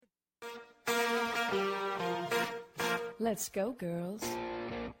Let's go, girls.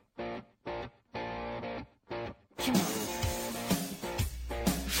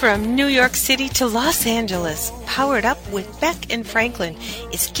 From New York City to Los Angeles, Powered Up with Beck and Franklin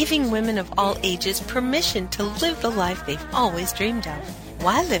is giving women of all ages permission to live the life they've always dreamed of.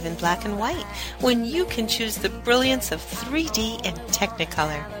 Why live in black and white when you can choose the brilliance of 3D and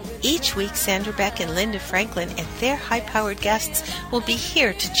Technicolor? Each week, Sandra Beck and Linda Franklin and their high-powered guests will be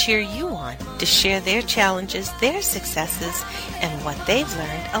here to cheer you on, to share their challenges, their successes, and what they've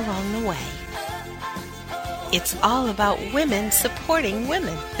learned along the way. It's all about women supporting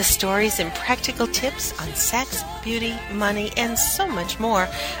women. The stories and practical tips on sex, beauty, money, and so much more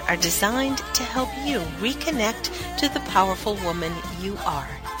are designed to help you reconnect to the powerful woman you are.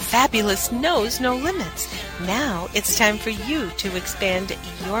 Fabulous knows no limits. Now it's time for you to expand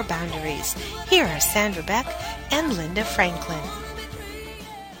your boundaries. Here are Sandra Beck and Linda Franklin.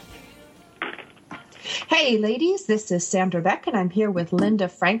 Hey ladies, this is Sandra Beck and I'm here with Linda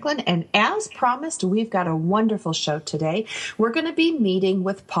Franklin, and as promised, we've got a wonderful show today. We're going to be meeting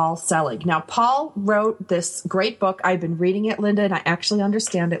with Paul Selig. Now, Paul wrote this great book. I've been reading it, Linda, and I actually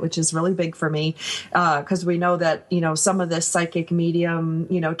understand it, which is really big for me because we know that, some of this psychic medium,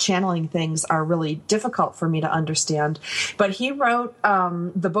 channeling things are really difficult for me to understand. But he wrote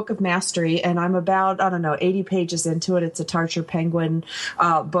the Book of Mastery, and I'm about, 80 pages into it. It's a Tarcher Penguin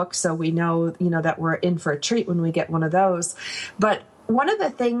book, so we know, that we're in for a treat when we get one of those. But one of the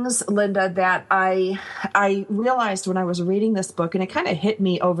things, Linda, that I realized when I was reading this book, and it kind of hit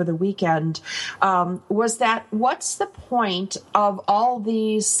me over the weekend, was that what's the point of all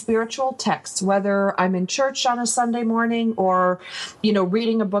these spiritual texts, whether I'm in church on a Sunday morning or,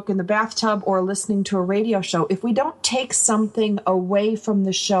 reading a book in the bathtub or listening to a radio show, if we don't take something away from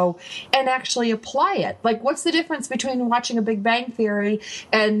the show and actually apply it? Like, what's the difference between watching a Big Bang Theory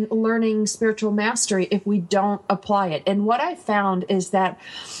and learning spiritual mastery if we don't apply it? And what I found is that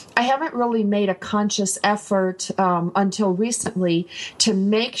I haven't really made a conscious effort until recently to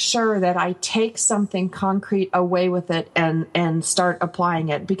make sure that I take something concrete away with it and start applying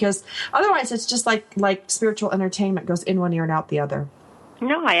it, because otherwise it's just like spiritual entertainment, goes in one ear and out the other.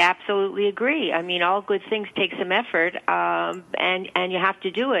 No, I absolutely agree. I mean, all good things take some effort, and you have to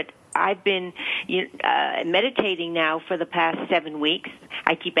do it. I've been meditating now for the past 7 weeks.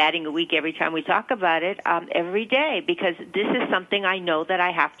 I keep adding a week every time we talk about it, every day, because this is something I know that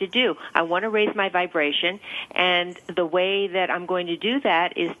I have to do. I want to raise my vibration, and the way that I'm going to do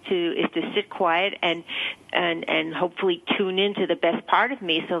that is to sit quiet and hopefully tune into the best part of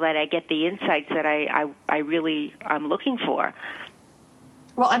me so that I get the insights that I'm looking for.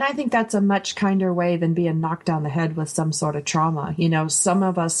 Well, and I think that's a much kinder way than being knocked on the head with some sort of trauma. Some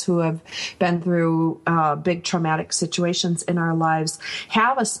of us who have been through big traumatic situations in our lives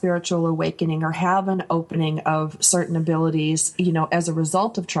have a spiritual awakening or have an opening of certain abilities, as a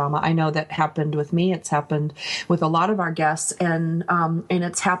result of trauma. I know that happened with me. It's happened with a lot of our guests, and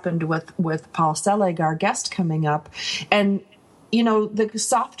it's happened with Paul Selig, our guest coming up. And the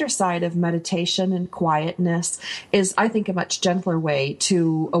softer side of meditation and quietness is, I think, a much gentler way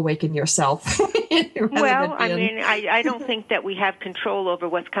to awaken yourself. Well, I don't think that we have control over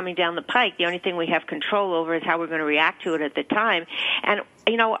what's coming down the pike. The only thing we have control over is how we're going to react to it at the time. And,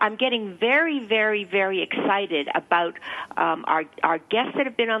 I'm getting very, very, very excited about our guests that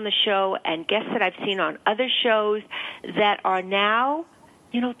have been on the show and guests that I've seen on other shows that are now,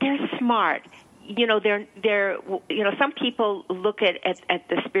 they're smart. They're some people look at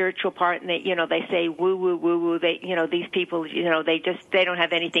the spiritual part and they say woo woo woo woo. These people, they don't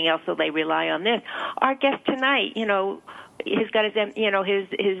have anything else, so they rely on this. Our guest tonight, he's got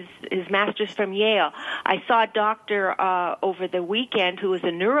his master's from Yale. I saw a doctor over the weekend who was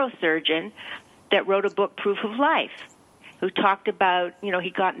a neurosurgeon that wrote a book, Proof of Life, who talked about, he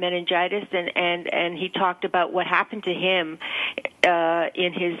got meningitis and he talked about what happened to him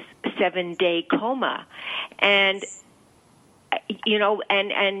in his 7-day coma. And,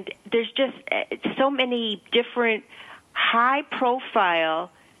 and there's just so many different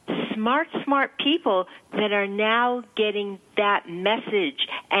high-profile, smart people that are now getting that message.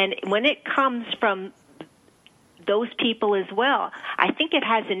 And when it comes from those people as well, I think it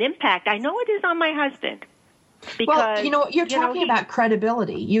has an impact. I know it is on my husband. Because, you're talking about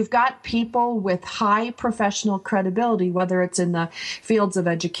credibility. You've got people with high professional credibility, whether it's in the fields of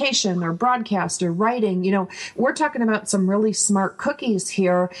education or broadcast or writing. We're talking about some really smart cookies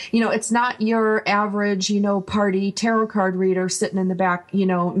here. It's not your average, party tarot card reader sitting in the back,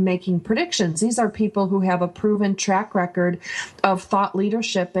 making predictions. These are people who have a proven track record of thought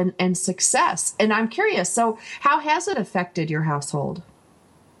leadership and success. And I'm curious, so how has it affected your household?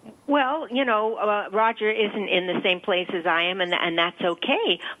 Well, Roger isn't in the same place as I am, and that's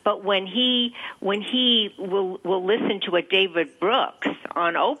okay. But when he will listen to a David Brooks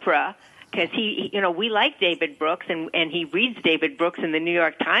on Oprah, because we like David Brooks, and he reads David Brooks in the New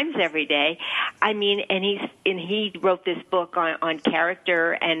York Times every day. I mean, and he wrote this book on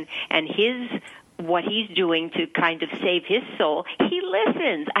character and his what he's doing to kind of save his soul. He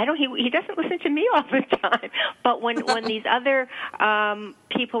listens. He doesn't listen to me all the time. But when these other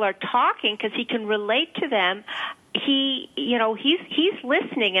people are talking, because he can relate to them, he's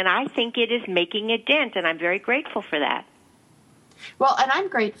listening, and I think it is making a dent, and I'm very grateful for that. Well, and I'm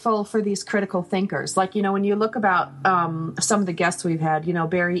grateful for these critical thinkers. Like, when you look about some of the guests we've had,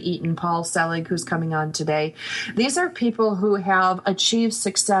 Barry Eaton, Paul Selig, who's coming on today, these are people who have achieved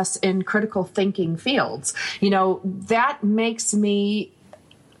success in critical thinking fields. That makes me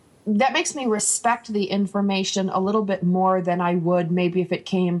respect the information a little bit more than I would maybe if it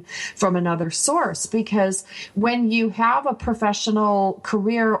came from another source. Because when you have a professional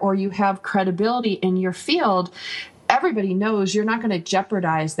career or you have credibility in your field, everybody knows you're not going to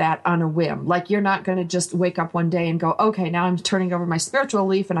jeopardize that on a whim. Like, you're not going to just wake up one day and go, okay, now I'm turning over my spiritual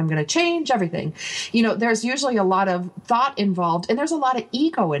leaf and I'm going to change everything. There's usually a lot of thought involved, and there's a lot of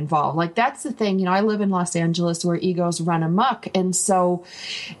ego involved. Like, that's the thing. I live in Los Angeles where egos run amok. And so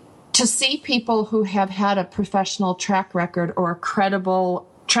to see people who have had a professional track record or a credible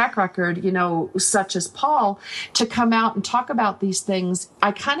track record, such as Paul, to come out and talk about these things,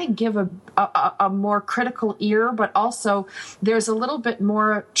 I kind of give a more critical ear, but also there's a little bit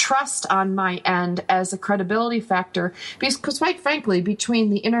more trust on my end as a credibility factor, because quite frankly, between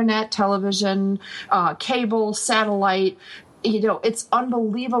the internet, television, cable, satellite, it's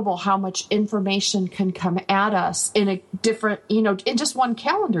unbelievable how much information can come at us in a different, in just one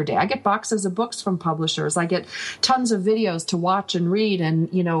calendar day. I get boxes of books from publishers. I get tons of videos to watch and read and,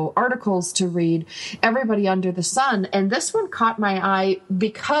 articles to read, everybody under the sun. And this one caught my eye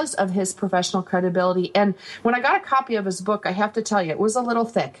because of his professional credibility. And when I got a copy of his book, I have to tell you, it was a little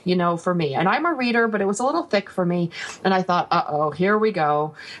thick, for me. And I'm a reader, but it was a little thick for me. And I thought, here we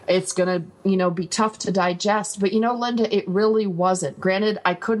go. It's going to, be tough to digest. But, Linda, it really wasn't. Granted,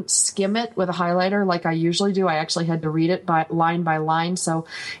 I couldn't skim it with a highlighter like I usually do. I actually had to read it by line, so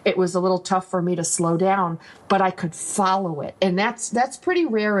it was a little tough for me to slow down, but I could follow it. And that's pretty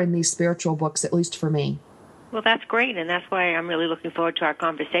rare in these spiritual books, at least for me. Well, that's great, and that's why I'm really looking forward to our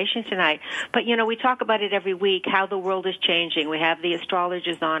conversation tonight. But, we talk about it every week, how the world is changing. We have the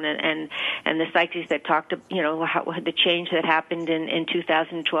astrologers on and the psychics that talked, how the change that happened in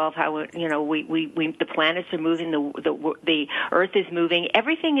 2012, how, the planets are moving, the Earth is moving.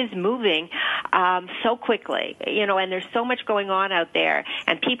 Everything is moving so quickly, and there's so much going on out there,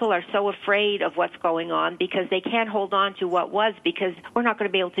 and people are so afraid of what's going on because they can't hold on to what was, because we're not going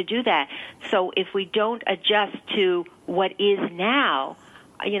to be able to do that. So if we don't adjust to what is now,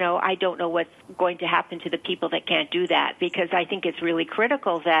 I don't know what's going to happen to the people that can't do that, because I think it's really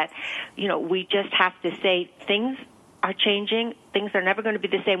critical that, we just have to say things are changing. Things are never going to be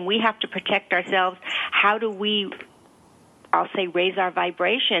the same. We have to protect ourselves. How do we, I'll say, raise our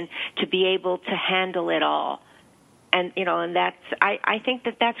vibration to be able to handle it all? And, and I think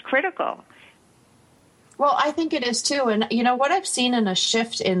that's critical. Well, I think it is too. And, what I've seen in a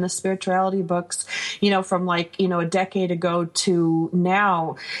shift in the spirituality books, from a decade ago to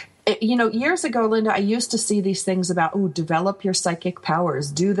now, years ago, Linda, I used to see these things about, develop your psychic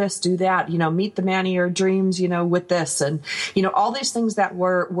powers, do this, do that, meet the man of your dreams, with this, and, all these things that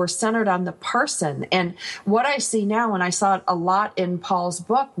were centered on the person. And what I see now, and I saw it a lot in Paul's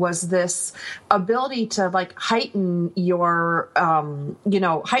book, was this ability to heighten your,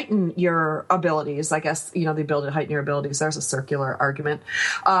 heighten your abilities, I guess, the ability to heighten your abilities. There's a circular argument.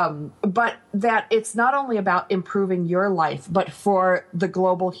 But that it's not only about improving your life, but for the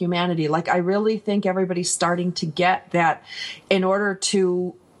global humanity. I really think everybody's starting to get that in order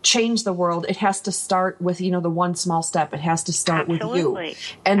to change the world, it has to start with, the one small step. It has to start with you.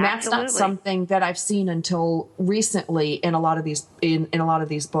 And that's not something that I've seen until recently in a lot of these, in a lot of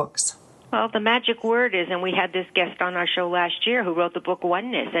these books. Well, the magic word is, and we had this guest on our show last year who wrote the book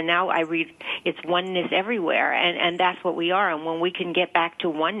Oneness, and now I read it's oneness everywhere, and that's what we are. And when we can get back to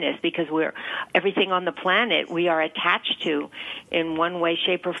oneness, because we're everything on the planet we are attached to in one way,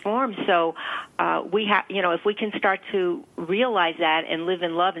 shape, or form. So we have, if we can start to realize that and live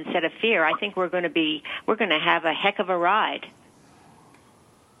in love instead of fear, I think we're going to have a heck of a ride.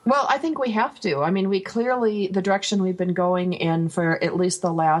 Well, I think we have to. I mean, we clearly, the direction we've been going in for at least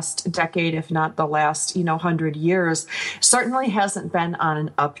the last decade, if not the last, 100 years, certainly hasn't been on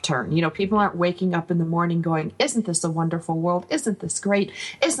an upturn. People aren't waking up in the morning going, isn't this a wonderful world? Isn't this great?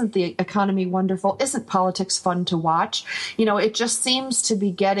 Isn't the economy wonderful? Isn't politics fun to watch? It just seems to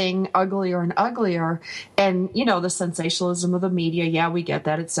be getting uglier and uglier. And, the sensationalism of the media, yeah, we get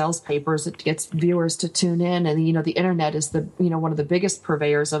that. It sells papers. It gets viewers to tune in. And, the internet is one of the biggest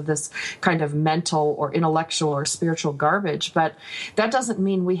purveyors of this kind of mental or intellectual or spiritual garbage. But that doesn't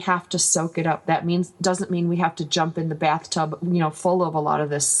mean we have to soak it up. Doesn't mean we have to jump in the bathtub, full of a lot of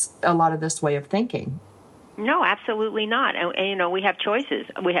this way of thinking. No, absolutely not. And, we have choices.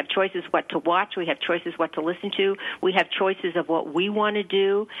 We have choices what to watch. We have choices what to listen to. We have choices of what we want to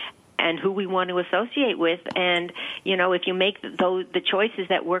do and who we want to associate with. And, if you make the choices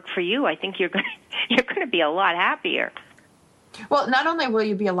that work for you, I think you're going to be a lot happier. Well, not only will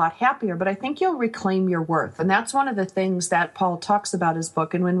you be a lot happier, but I think you'll reclaim your worth. And that's one of the things that Paul talks about in his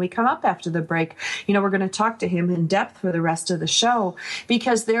book. And when we come up after the break, we're going to talk to him in depth for the rest of the show,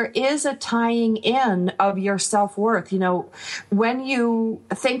 because there is a tying in of your self-worth. When you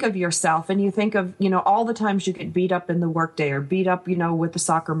think of yourself and you think of, all the times you get beat up in the workday or beat up, with the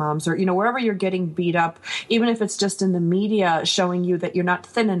soccer moms or, wherever you're getting beat up, even if it's just in the media showing you that you're not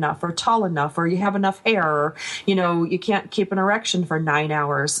thin enough or tall enough or you have enough hair or, you can't keep an erection for 9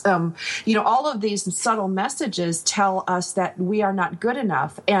 hours. All of these subtle messages tell us that we are not good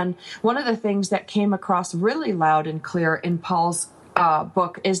enough. And one of the things that came across really loud and clear in Paul's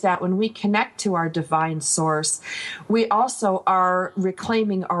book is that when we connect to our divine source, we also are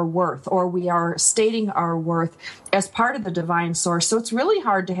reclaiming our worth, or we are stating our worth as part of the divine source. So it's really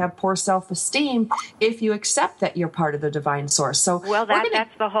hard to have poor self-esteem if you accept that you're part of the divine source. So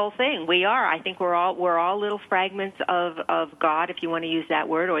that's the whole thing. We are. I think we're all little fragments of God, if you want to use that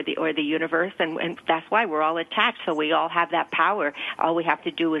word, or the universe, and that's why we're all attached. So we all have that power. All we have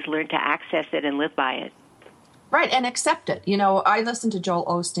to do is learn to access it and live by it. Right, and accept it. I listen to Joel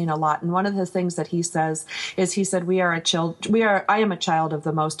Osteen a lot, and one of the things that he says is, he said, I am a child of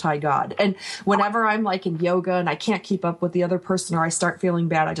the Most High God. And whenever I'm like in yoga and I can't keep up with the other person, or I start feeling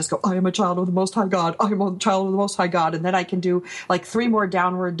bad, I just go, I am a child of the Most High God. I am a child of the Most High God. And then I can do like 3 more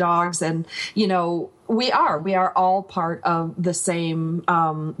downward dogs. And, we are all part of the same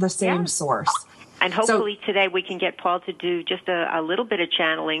source. And hopefully today we can get Paul to do just a little bit of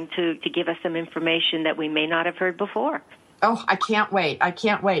channeling to give us some information that we may not have heard before. Oh, I can't wait.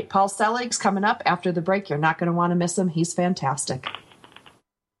 Paul Selig's coming up after the break. You're not going to want to miss him. He's fantastic.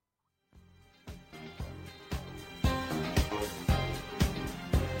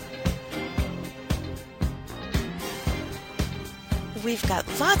 We've got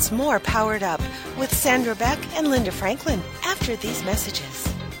lots more Powered Up with Sandra Beck and Linda Franklin after these messages.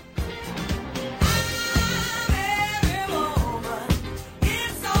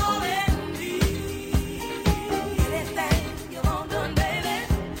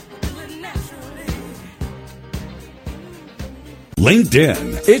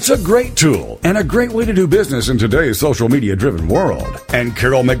 LinkedIn. It's a great tool and a great way to do business in today's social media driven world. And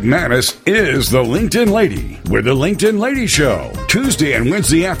Carol McManus is the LinkedIn Lady with the LinkedIn Lady Show, Tuesday and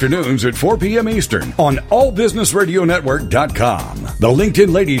Wednesday afternoons at 4 p.m. Eastern on allbusinessradionetwork.com. The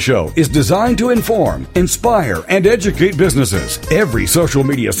LinkedIn Lady Show is designed to inform, inspire, and educate businesses. Every social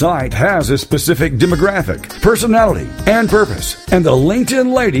media site has a specific demographic, personality, and purpose. And the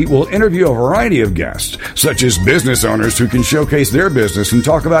LinkedIn Lady will interview a variety of guests, such as business owners who can showcase their business and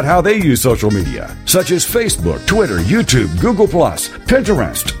talk about how they use social media, such as Facebook, Twitter, YouTube, Google+,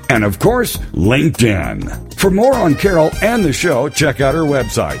 Pinterest, and of course, LinkedIn. For more on Carol and the show, check out her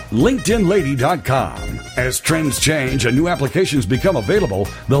website, LinkedInLady.com. As trends change and new applications become available,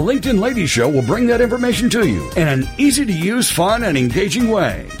 the LinkedIn Lady Show will bring that information to you in an easy-to-use, fun, and engaging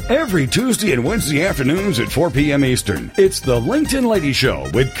way. Every Tuesday and Wednesday afternoons at 4 p.m. Eastern, it's the LinkedIn Lady Show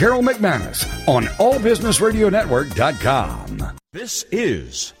with Carol McManus on allbusinessradionetwork.com. This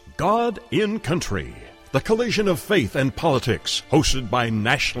is God in Country, the collision of faith and politics, hosted by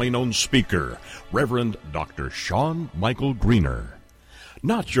nationally known speaker, Reverend Dr. Sean Michael Greener.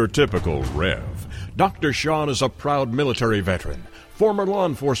 Not your typical Rev. Dr. Sean is a proud military veteran, former law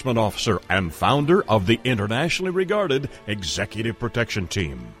enforcement officer, and founder of the internationally regarded Executive Protection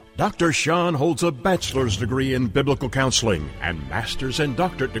Team. Dr. Sean holds a bachelor's degree in biblical counseling and master's and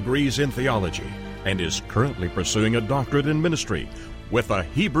doctorate degrees in theology, and is currently pursuing a doctorate in ministry with a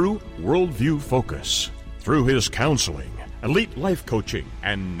Hebrew worldview focus. Through his counseling, elite life coaching,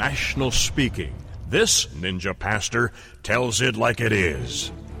 and national speaking, this ninja pastor tells it like it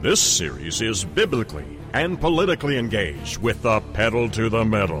is. This series is biblically and politically engaged with the pedal to the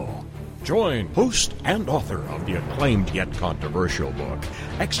metal. Join host and author of the acclaimed yet controversial book,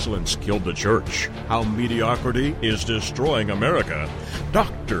 Excellence Killed the Church, How Mediocrity is Destroying America,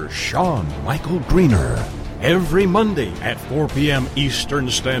 Dr. Sean Michael Greener. Every Monday at 4 p.m. Eastern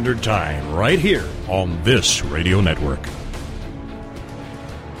Standard Time, right here on this radio network.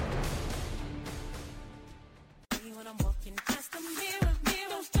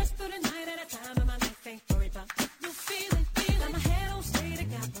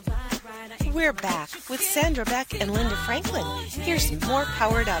 We're back with Sandra Beck and Linda Franklin. Here's more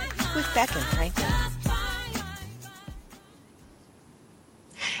Powered Up with Beck and Franklin.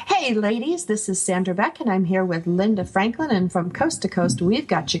 Hey ladies, this is Sandra Beck and I'm here with Linda Franklin, and from coast to coast we've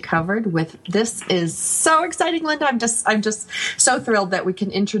got you covered with, this is so exciting, Linda. I'm just so thrilled that we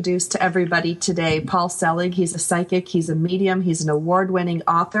can introduce to everybody today Paul Selig. He's a psychic, he's a medium, he's an award-winning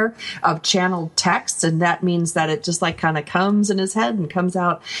author of channeled texts, and that means that it just like kind of comes in his head and comes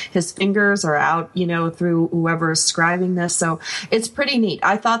out his fingers or out, through whoever is scribing this. So it's pretty neat.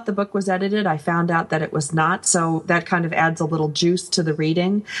 I thought the book was edited. I found out that it was not, so that kind of adds a little juice to the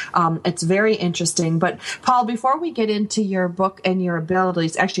reading. It's very interesting. But Paul, before we get into your book and your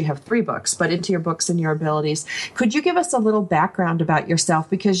abilities, actually you have 3 books, but into your books and your abilities, could you give us a little background about yourself?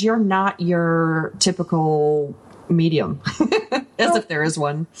 Because you're not your typical medium, as if there is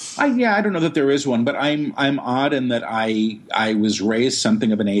one. I don't know that there is one, but I'm odd in that I was raised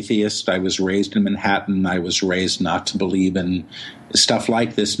something of an atheist. I was raised in Manhattan. I was raised not to believe in stuff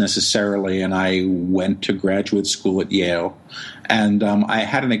like this necessarily, and I went to graduate school at Yale. And I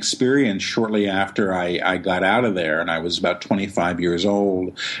had an experience shortly after I got out of there, and I was about 25 years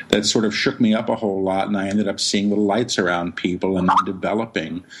old, that sort of shook me up a whole lot, and I ended up seeing little lights around people and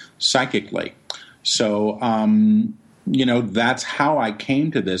developing psychically. So, that's how I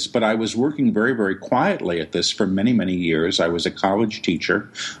came to this, but I was working very, very quietly at this for many, many years. I was a college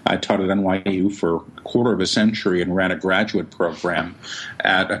teacher. I taught at NYU for a quarter of a century and ran a graduate program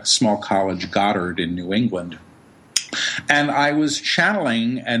at a small college, Goddard, in New England. And I was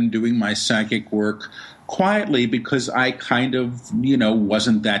channeling and doing my psychic work quietly because I kind of,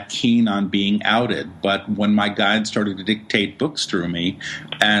 wasn't that keen on being outed. But when my guides started to dictate books through me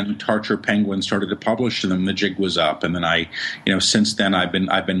and Tarcher Penguin started to publish them, the jig was up. And then since then I've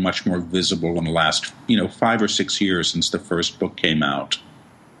been much more visible in the last, 5 or 6 years since the first book came out.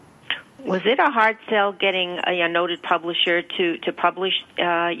 Was it a hard sell getting a noted publisher to publish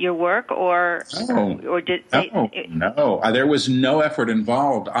your work, or did they? No. There was no effort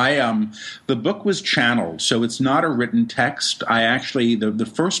involved. The book was channeled, so it's not a written text. I actually the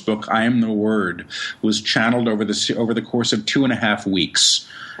first book, I Am the Word, was channeled over the course of 2.5 weeks,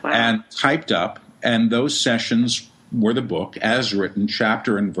 wow, and typed up, and those sessions were the book as written,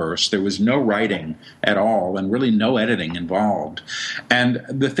 chapter and verse. There was no writing at all, and really no editing involved. And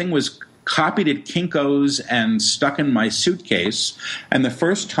the thing was copied at Kinko's and stuck in my suitcase. And the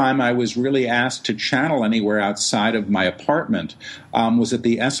first time I was really asked to channel anywhere outside of my apartment was at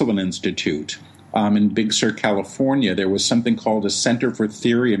the Esalen Institute in Big Sur, California. There was something called a Center for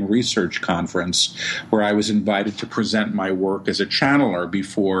Theory and Research Conference, where I was invited to present my work as a channeler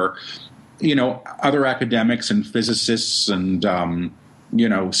before, other academics and physicists and,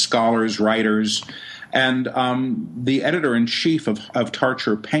 scholars, writers. And the editor-in-chief of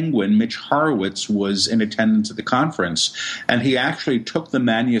Tarcher Penguin, Mitch Horowitz, was in attendance at the conference, and he actually took the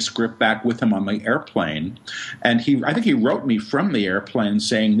manuscript back with him on the airplane. And I think he wrote me from the airplane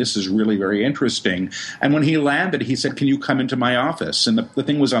saying, "This is really very interesting." And when he landed, he said, "Can you come into my office?" And the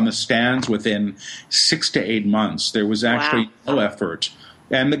thing was on the stands within 6 to 8 months. There was actually no effort.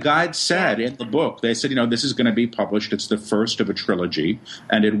 And the guide said in the book, they said, this is going to be published. It's the first of a trilogy,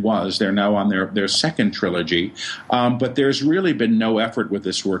 and it was. They're now on their second trilogy. But there's really been no effort with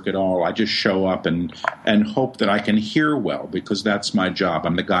this work at all. I just show up and hope that I can hear well, because that's my job.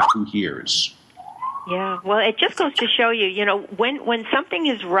 I'm the guy who hears. Yeah, well, it just goes to show you, when something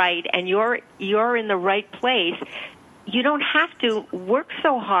is right and you're in the right place, you don't have to work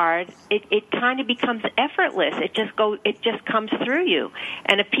so hard. It kind of becomes effortless. It just comes through you.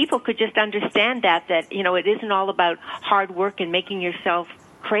 And if people could just understand that it isn't all about hard work and making yourself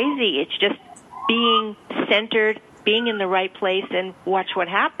crazy. It's just being centered, being in the right place, and watch what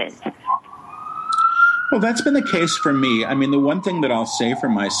happens. Well, that's been the case for me. I mean, the one thing that I'll say for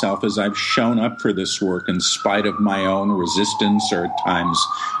myself is I've shown up for this work in spite of my own resistance or at times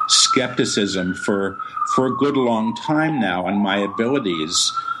skepticism for a good long time now, and my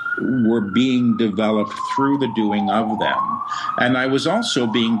abilities were being developed through the doing of them. And I was also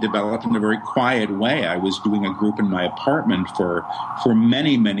being developed in a very quiet way. I was doing a group in my apartment for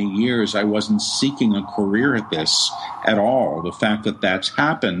many, many years. I wasn't seeking a career at this at all. The fact that that's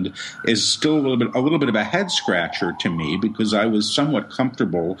happened is still a little bit of a head scratcher to me, because I was somewhat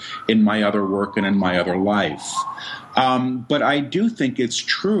comfortable in my other work and in my other life. But I do think it's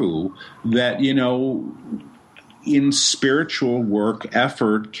true that, in spiritual work,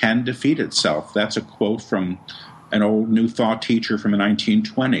 effort can defeat itself. That's a quote from an old New Thought teacher from the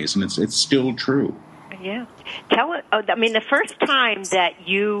 1920s, and it's still true. Yeah. The first time that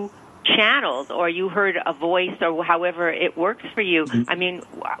you channeled or you heard a voice or however it works for you,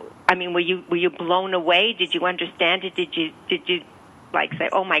 were you blown away? Did you understand it? Did you like say,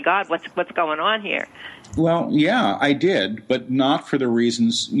 "Oh my God, what's going on here"? Well, yeah, I did, but not for the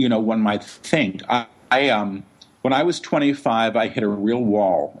reasons one might think. When I was 25, I hit a real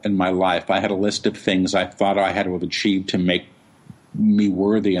wall in my life. I had a list of things I thought I had to have achieved to make me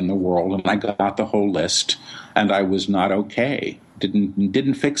worthy in the world, and I got the whole list, and I was not okay.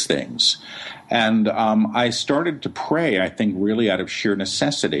 Didn't fix things. And I started to pray, I think, really out of sheer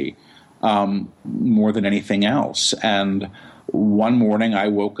necessity, more than anything else. And one morning I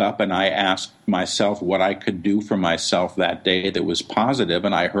woke up and I asked myself what I could do for myself that day that was positive,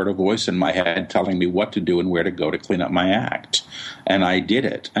 and I heard a voice in my head telling me what to do and where to go to clean up my act. And I did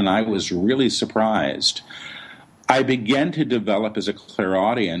it, and I was really surprised. I began to develop as a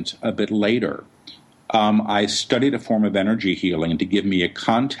clairaudient a bit later. I studied a form of energy healing to give me a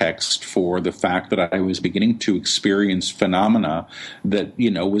context for the fact that I was beginning to experience phenomena that,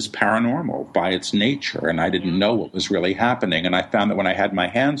 was paranormal by its nature, and I didn't know what was really happening. And I found that when I had my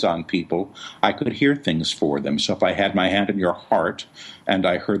hands on people, I could hear things for them. So if I had my hand in your heart and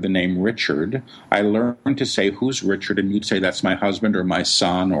I heard the name Richard, I learned to say, "Who's Richard?" And you'd say, "That's my husband or my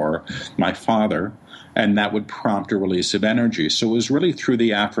son or my father." And that would prompt a release of energy. So it was really through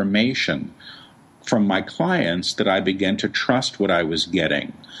the affirmation from my clients that I began to trust what I was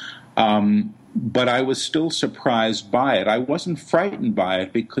getting. But I was still surprised by it. I wasn't frightened by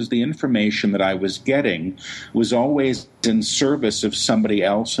it because the information that I was getting was always in service of somebody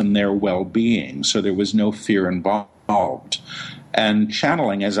else and their well-being, so there was no fear involved. And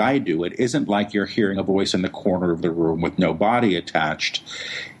channeling, as I do it, isn't like you're hearing a voice in the corner of the room with no body attached.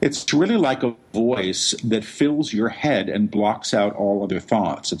 It's really like a voice that fills your head and blocks out all other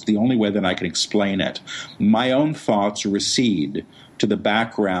thoughts. It's the only way that I can explain it. My own thoughts recede to the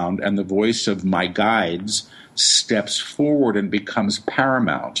background, and the voice of my guides steps forward and becomes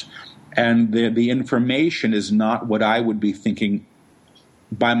paramount. And the information is not what I would be thinking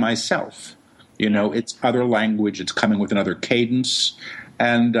by myself. It's other language. It's coming with another cadence,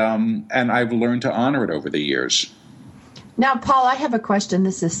 and I've learned to honor it over the years. Now, Paul, I have a question.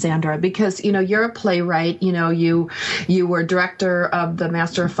 This is Sandra, because, you're a playwright. You were director of the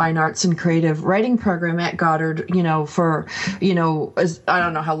Master of Fine Arts and Creative Writing program at Goddard, for, I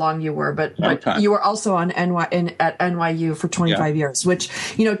don't know how long you were, but you were also on at NYU for 25 years, which,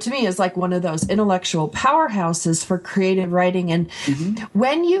 to me is like one of those intellectual powerhouses for creative writing. And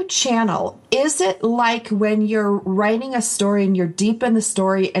when you channel, is it like when you're writing a story and you're deep in the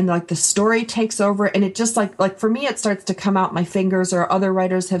story and like the story takes over and it just like for me, it starts to come out my fingers, or other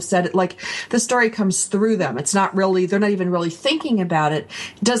writers have said it, like the story comes through them. It's not really, they're not even really thinking about it.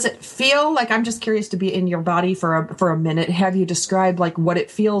 Does it feel like, I'm just curious to be in your body for a minute. Have you described like what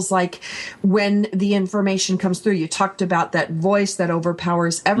it feels like when the information comes through? You talked about that voice that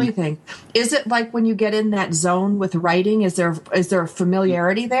overpowers everything. Is it like when you get in that zone with writing? Is there a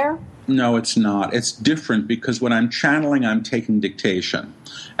familiarity there? No, it's not. It's different because when I'm channeling, I'm taking dictation.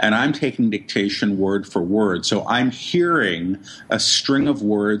 And I'm taking dictation word for word. So I'm hearing a string of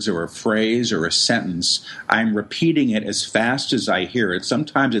words or a phrase or a sentence. I'm repeating it as fast as I hear it.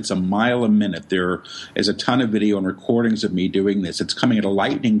 Sometimes it's a mile a minute. There is a ton of video and recordings of me doing this. It's coming at a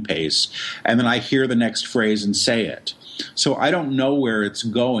lightning pace. And then I hear the next phrase and say it. So I don't know where it's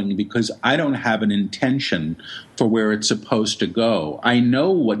going because I don't have an intention for where it's supposed to go. I know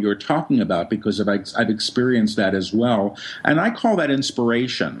what you're talking about because I've experienced that as well. And I call that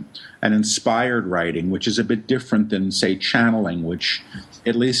inspiration and inspired writing, which is a bit different than, say, channeling, which,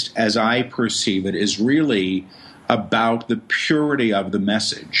 at least as I perceive it, is really about the purity of the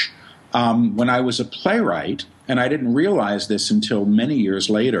message. When I was a playwright, and I didn't realize this until many years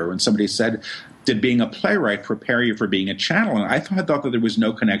later when somebody said, did being a playwright prepare you for being a channeler? I thought that there was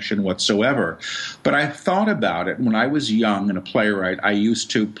no connection whatsoever. But I thought about it. When I was young and a playwright, I used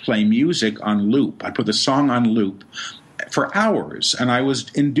to play music on loop. I put the song on loop for hours, and I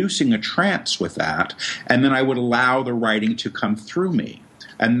was inducing a trance with that, and then I would allow the writing to come through me.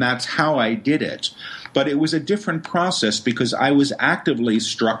 And that's how I did it. But it was a different process because I was actively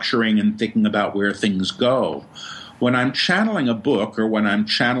structuring and thinking about where things go. When I'm channeling a book or when I'm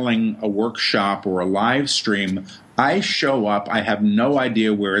channeling a workshop or a live stream, I show up, I have no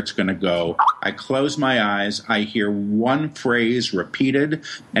idea where it's going to go. I close my eyes, I hear one phrase repeated,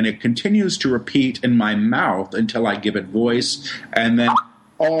 and it continues to repeat in my mouth until I give it voice, and then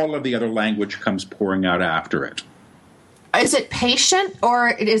all of the other language comes pouring out after it. Is it patient, or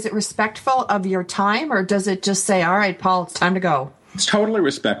is it respectful of your time, or does it just say, all right, Paul, it's time to go? It's totally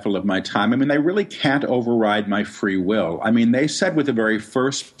respectful of my time. I mean, they really can't override my free will. I mean, they said with the very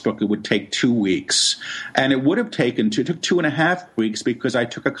first book it would take 2 weeks. And it would have taken, it took 2.5 weeks because I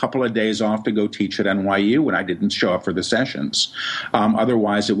took a couple of days off to go teach at NYU and I didn't show up for the sessions.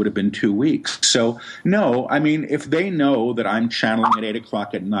 Otherwise, it would have been 2 weeks. So, no, I mean, if they know that I'm channeling at 8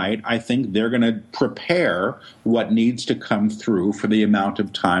 o'clock at night, I think they're going to prepare what needs to come through for the amount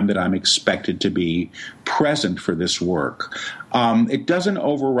of time that I'm expected to be present for this work. It doesn't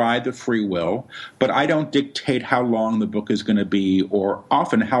override the free will, but I don't dictate how long the book is going to be or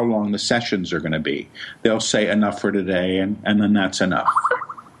often how long the sessions are going to be. They'll say enough for today, and then that's enough.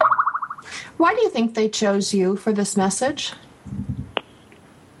 Why do you think they chose you for this message?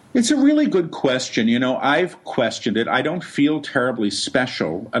 It's a really good question. You know, I've questioned it. I don't feel terribly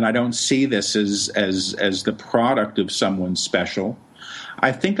special, and I don't see this as the product of someone special.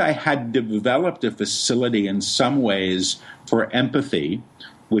 I think I had developed a facility in some ways for empathy,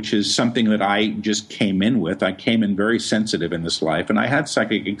 which is something that I just came in with. I came in very sensitive in this life, and I had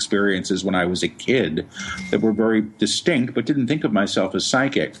psychic experiences when I was a kid that were very distinct, but didn't think of myself as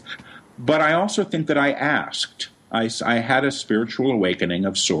psychic. But I also think that I asked. I had a spiritual awakening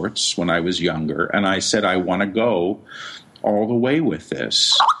of sorts when I was younger, and I said, I want to go all the way with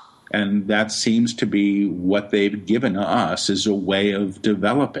this. And that seems to be what they've given us as a way of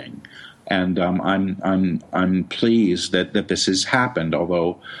developing. And I'm pleased that this has happened,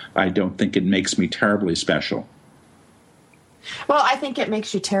 although I don't think it makes me terribly special. Well, I think it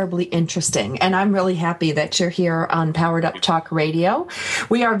makes you terribly interesting, and I'm really happy that you're here on Powered Up Talk Radio.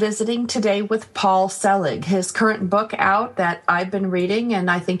 We are visiting today with Paul Selig. His current book out that I've been reading,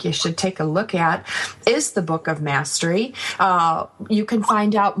 and I think you should take a look at, is the Book of Mastery. You can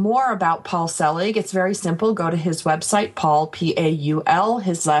find out more about Paul Selig. It's very simple. Go to his website, Paul, P-A-U-L.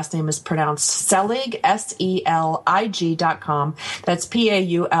 His last name is pronounced Selig, S-E-L-I-G.com. That's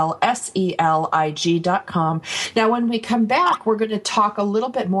P-A-U-L-S-E-L-I-G.com. Now, when we come back, we're going to talk a little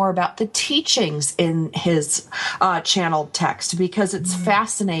bit more about the teachings in his channeled text, because it's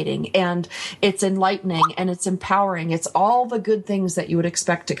fascinating and it's enlightening and it's empowering. It's all the good things that you would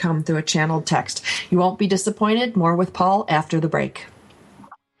expect to come through a channeled text. You won't be disappointed. More with Paul after the break.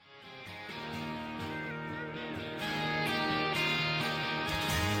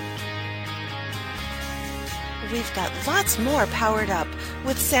 We've got lots more Powered Up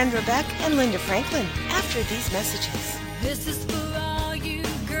with Sandra Beck and Linda Franklin after these messages. This is for all you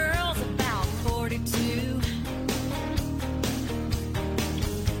girls about 42.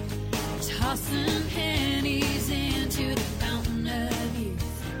 Tossing pennies into the fountain of youth.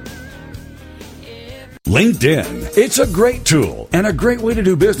 LinkedIn. It's a great tool and a great way to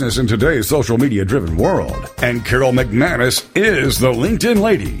do business in today's social media driven world. And Carol McManus is the LinkedIn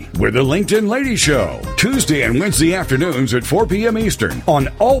Lady with the LinkedIn Lady Show, Tuesday and Wednesday afternoons at 4 p.m. Eastern on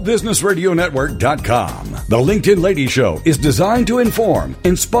allbusinessradionetwork.com. The LinkedIn Lady Show is designed to inform,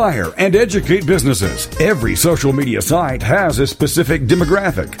 inspire, and educate businesses. Every social media site has a specific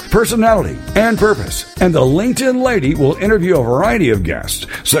demographic, personality, and purpose. And the LinkedIn Lady will interview a variety of guests,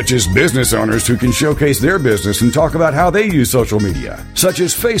 such as business owners who can showcase their business and talk about how they use social media, such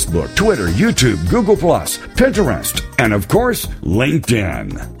as Facebook, Twitter, YouTube, Google+, Pinterest, and of course,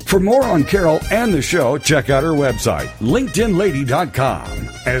 LinkedIn. For more on Carol and the show, check out her website, LinkedInLady.com.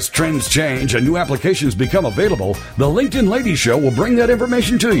 As trends change and new applications become available, the LinkedIn Lady Show will bring that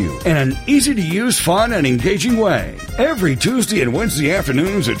information to you in an easy-to-use, fun, and engaging way. Every Tuesday and Wednesday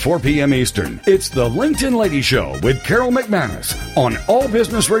afternoons at 4 p.m. Eastern, it's the LinkedIn Lady Show with Carol McManus on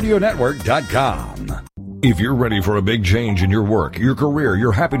allbusinessradionetwork.com. If you're ready for a big change in your work, your career,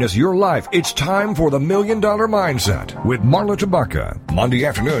 your happiness, your life, it's time for the $1 Million Mindset with Marla Tabaka. Monday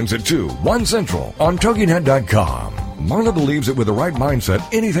afternoons at 2, 1 Central on TogiNet.com. Marla believes that with the right mindset,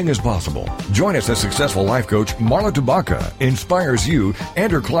 anything is possible. Join us as successful life coach Marla Tabaka inspires you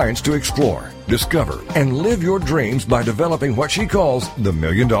and her clients to explore, discover, and live your dreams by developing what she calls the $1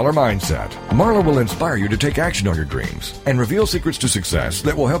 Million Mindset. Marla will inspire you to take action on your dreams and reveal secrets to success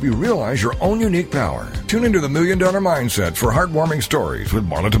that will help you realize your own unique power. Tune into the $1 Million Mindset for heartwarming stories with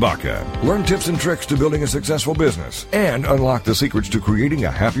Marla Tabaka. Learn tips and tricks to building a successful business and unlock the secrets to creating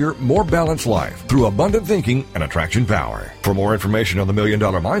a happier, more balanced life through abundant thinking and attraction power. For more information on the $1 Million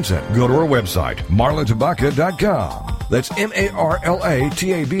Mindset, go to our website, marlatabaka.com. That's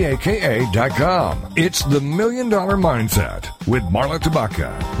MarlaTabaka.com. It's the $1 Million Mindset with Marla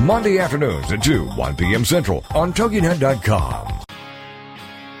Tabaka. Monday afternoons at 1 p.m. Central on TogiNet.com.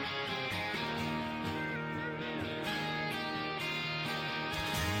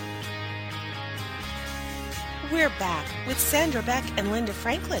 We're back with Sandra Beck and Linda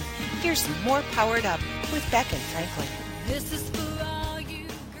Franklin. Here's some more Powered Up with Beck and Franklin. This is for all you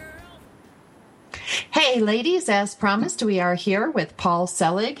girls. Hey, ladies, as promised, we are here with Paul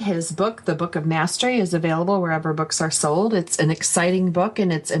Selig. His book, The Book of Mastery, is available wherever books are sold. It's an exciting book,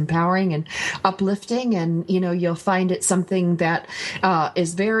 and it's empowering and uplifting, and, you'll find it something that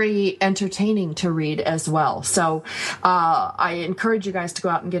is very entertaining to read as well. So I encourage you guys to go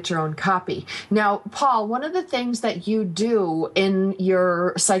out and get your own copy. Now, Paul, one of the things that you do in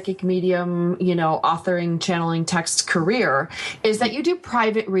your psychic medium, authoring, channeling, text career is that you do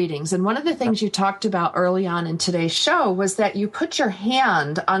private readings. And one of the things you talked about early on in today's show was that you put your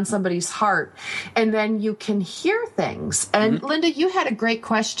hand on somebody's heart and then you can hear things. And Linda, you had a great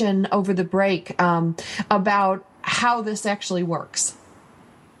question over the break about how this actually works.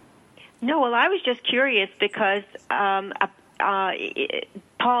 No, well, I was just curious because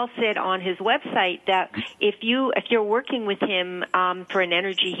Paul said on his website that if you're working with him for an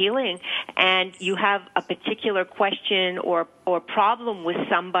energy healing and you have a particular question or problem with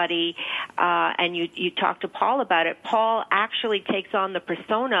somebody and you talk to Paul about it, Paul actually takes on the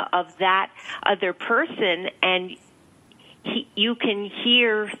persona of that other person, and you can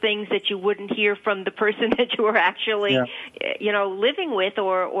hear things that you wouldn't hear from the person that you were actually living with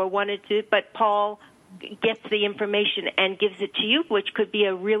or wanted to, but Paul gets the information and gives it to you, which could be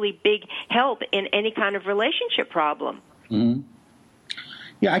a really big help in any kind of relationship problem. Mm-hmm.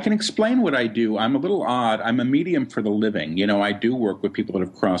 Yeah, I can explain what I do. I'm a little odd. I'm a medium for the living. I do work with people that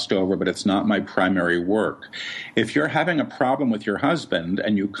have crossed over, but it's not my primary work. If you're having a problem with your husband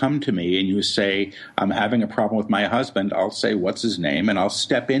and you come to me and you say, I'm having a problem with my husband, I'll say, what's his name? And I'll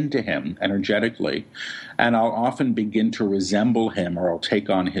step into him energetically. And I'll often begin to resemble him, or I'll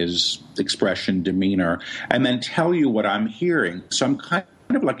take on his expression, demeanor, and then tell you what I'm hearing. So I'm kind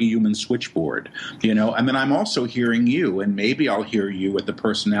of like a human switchboard, and then I'm also hearing you, and maybe I'll hear you at the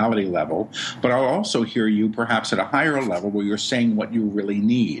personality level, but I'll also hear you perhaps at a higher level where you're saying what you really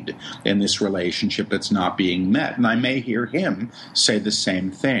need in this relationship that's not being met, and I may hear him say the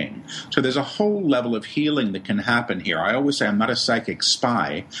same thing. So there's a whole level of healing that can happen here. I always say I'm not a psychic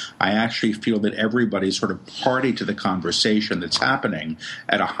spy. I actually feel that everybody's sort of party to the conversation that's happening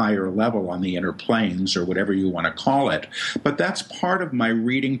at a higher level on the inner planes, or whatever you want to call it. But that's part of my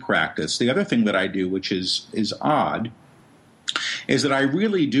reading practice. The other thing that I do, which is odd, is that I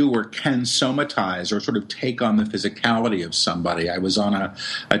really do or can somatize or sort of take on the physicality of somebody. I was on a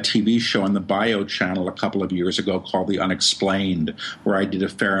TV show on the Bio channel a couple of years ago called The Unexplained, where I did a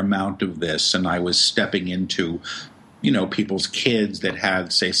fair amount of this, and I was stepping into people's kids that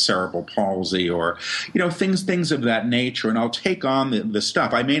had, say, cerebral palsy or, things of that nature. And I'll take on the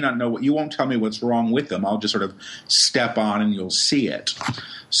stuff. I may not know you won't tell me what's wrong with them. I'll just sort of step on and you'll see it.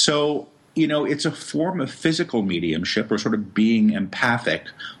 So, it's a form of physical mediumship, or sort of being empathic,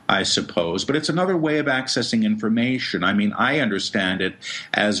 I suppose, but it's another way of accessing information. I mean, I understand it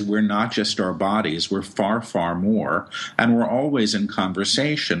as we're not just our bodies, we're far, far more, and we're always in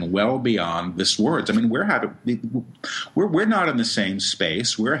conversation well beyond this words. I mean, we're not in the same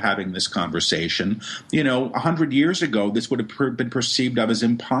space. We're having this conversation. 100 years ago, this would have been perceived of as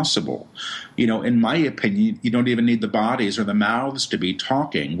impossible. In my opinion, you don't even need the bodies or the mouths to be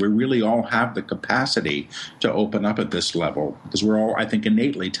talking. We really all have the capacity to open up at this level, because we're all, I think,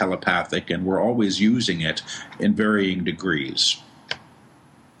 innately telepathic, and we're always using it in varying degrees.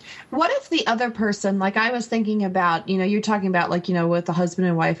 What if the other person, like I was thinking about, you're talking about with the husband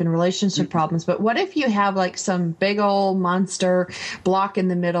and wife and relationship problems, but what if you have like some big old monster block in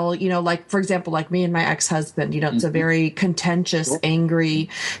the middle, like, for example, like me and my ex-husband, it's a very contentious, angry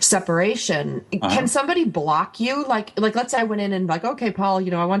separation. Can somebody block you? Like let's say I went in and like, okay, Paul,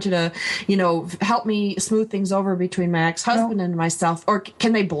 I want you to, help me smooth things over between my ex-husband and myself, or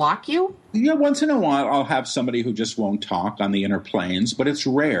can they block you? Yeah, once in a while I'll have somebody who just won't talk on the inner planes, but it's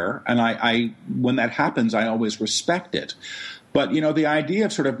rare. And I when that happens, I always respect it. But, the idea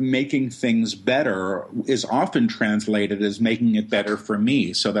of sort of making things better is often translated as making it better for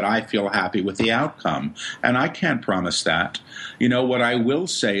me so that I feel happy with the outcome. And I can't promise that. What I will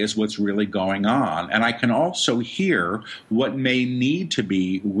say is what's really going on. And I can also hear what may need to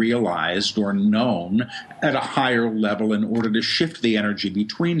be realized or known at a higher level in order to shift the energy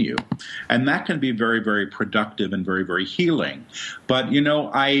between you. And that can be very, very productive and very, very healing. But,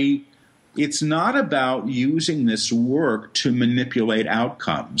 it's not about using this work to manipulate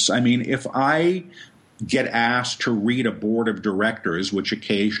outcomes. I mean, if I get asked to read a board of directors, which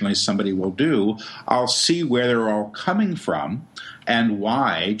occasionally somebody will do, I'll see where they're all coming from and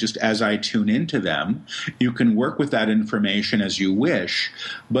why, just as I tune into them. You can work with that information as you wish,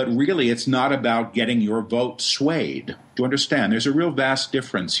 but really it's not about getting your vote swayed. Do you understand? There's a real vast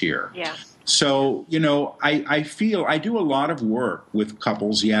difference here. Yeah. So, I feel I do a lot of work with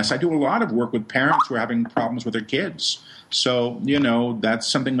couples, yes. I do a lot of work with parents who are having problems with their kids. So, that's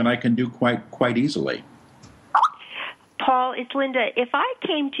something that I can do quite easily. Paul, it's Linda. If I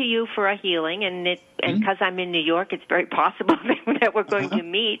came to you for a healing, and because I'm in New York, it's very possible that we're going to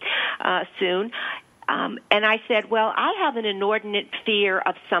meet soon. And I said, well, I have an inordinate fear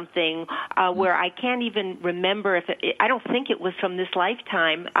of something where I can't even remember I don't think it was from this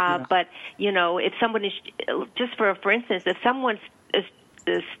lifetime. But, if someone is, just for instance, if someone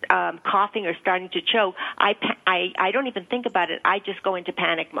is coughing or starting to choke, I don't even think about it. I just go into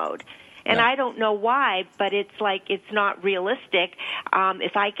panic mode. And I don't know why, but it's like it's not realistic.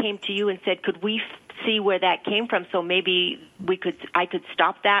 If I came to you and said, could we see where that came from, so maybe I could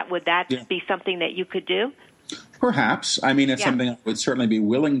stop that, would that be something that you could do? Perhaps. I mean, it's something I would certainly be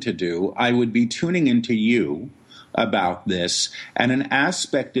willing to do. I would be tuning into you about this, and an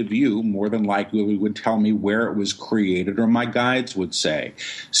aspect of you more than likely would tell me where it was created, or my guides would say.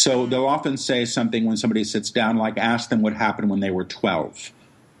 So they'll often say something when somebody sits down, like ask them what happened when they were 12.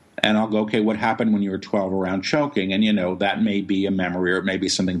 And I'll go, okay, what happened when you were 12 around choking? And, that may be a memory, or it may be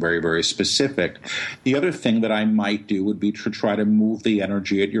something very, very specific. The other thing that I might do would be to try to move the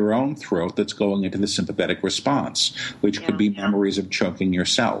energy at your own throat that's going into the sympathetic response, which could be memories of choking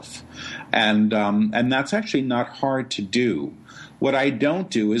yourself. And that's actually not hard to do. What I don't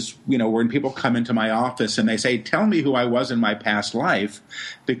do is, when people come into my office and they say, tell me who I was in my past life,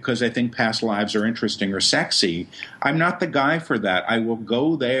 because I think past lives are interesting or sexy, I'm not the guy for that. I will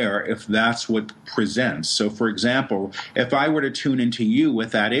go there if that's what presents. So, for example, if I were to tune into you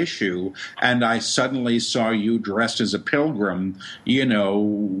with that issue and I suddenly saw you dressed as a pilgrim,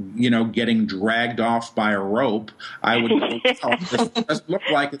 getting dragged off by a rope, I would go, this doesn't look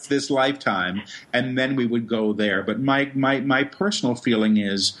like it's this lifetime, and then we would go there. But my personal feeling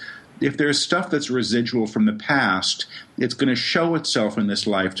is, if there's stuff that's residual from the past, it's going to show itself in this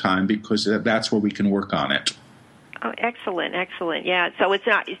lifetime, because that's where we can work on it. Oh, excellent. Yeah. So it's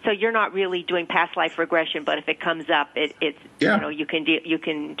not. So you're not really doing past life regression, but if it comes up, it's you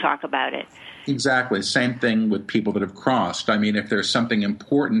can talk about it. Exactly. Same thing with people that have crossed. I mean, if there's something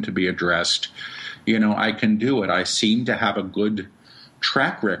important to be addressed, I can do it. I seem to have a good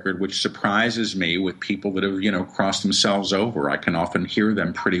track record, which surprises me, with people that have, crossed themselves over. I can often hear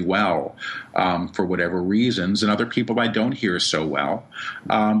them pretty well for whatever reasons, and other people I don't hear so well.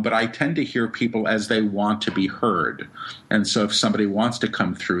 But I tend to hear people as they want to be heard. And so if somebody wants to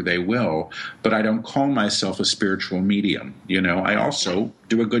come through, they will. But I don't call myself a spiritual medium. I also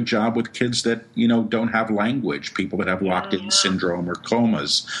do a good job with kids that, don't have language, people that have locked-in syndrome or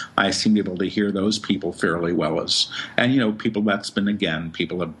comas. I seem to be able to hear those people fairly well and people that's been, again,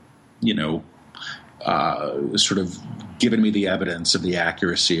 people have, sort of given me the evidence of the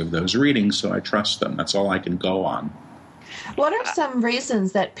accuracy of those readings, so I trust them. That's all I can go on. What are some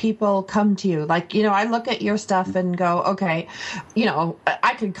reasons that people come to you? Like, I look at your stuff and go, okay,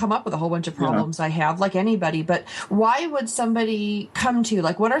 I could come up with a whole bunch of problems I have, like anybody, but why would somebody come to you?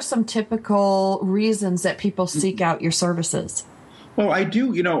 Like, what are some typical reasons that people seek out your services? Well, I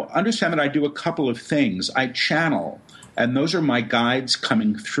do, understand that I do a couple of things. I channel. And those are my guides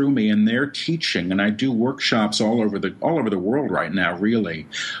coming through me, and they're teaching. And I do workshops all over the world right now, really,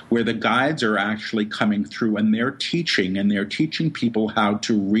 where the guides are actually coming through, and they're teaching people how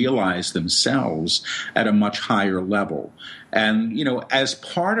to realize themselves at a much higher level. And, as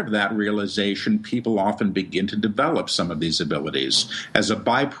part of that realization, people often begin to develop some of these abilities as a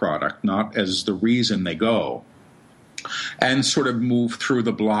byproduct, not as the reason they go, and sort of move through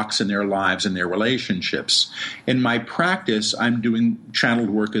the blocks in their lives and their relationships. In my practice, I'm doing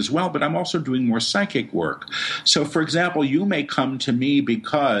channeled work as well, but I'm also doing more psychic work. So, for example, you may come to me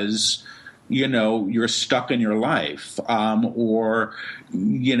because you're stuck in your life, or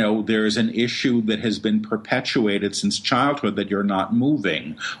there's an issue that has been perpetuated since childhood that you're not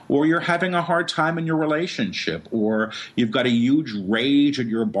moving, or you're having a hard time in your relationship, or you've got a huge rage at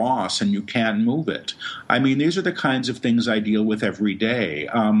your boss and you can't move it. I mean, these are the kinds of things I deal with every day.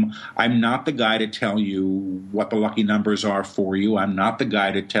 I'm not the guy to tell you what the lucky numbers are for you. I'm not the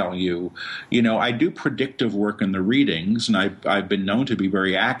guy to tell you, I do predictive work in the readings, and I've been known to be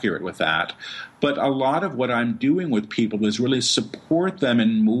very accurate with that. But a lot of what I'm doing with people is really support them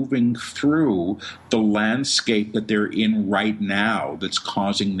in moving through the landscape that they're in right now that's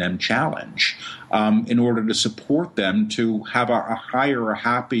causing them challenge, in order to support them to have a higher, a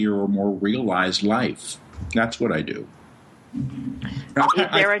happier, or more realized life. That's what I do.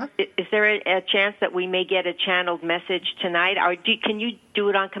 Is there a chance that we may get a channeled message tonight? Or can you do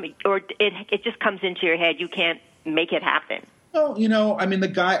it on, or it just comes into your head? You can't make it happen. Well,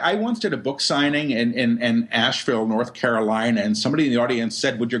 I once did a book signing in Asheville, North Carolina, and somebody in the audience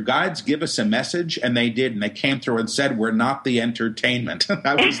said, "Would your guides give us a message?" And they did, and they came through and said, "We're not the entertainment."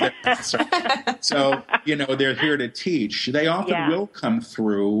 That was their answer. So, they're here to teach. They often will come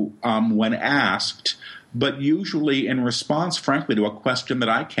through when asked, but usually in response, frankly, to a question that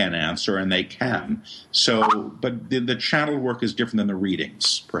I can't answer, and they can. So, but the channel work is different than the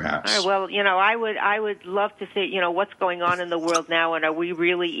readings, perhaps. All right, well, I would love to see, what's going on in the world now, and are we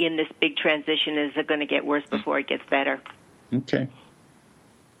really in this big transition? Is it going to get worse before it gets better? Okay.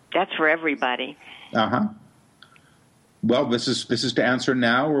 That's for everybody. Uh-huh. Well, this is to answer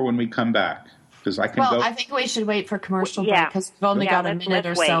now or when we come back? Because I can go. I think we should wait for commercial break because we've only got a minute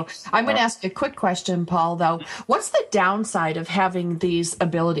or so. I'm going to ask a quick question, Paul, though. What's the downside of having these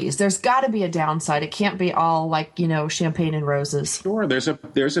abilities? There's got to be a downside. It can't be all like, champagne and roses. Sure. There's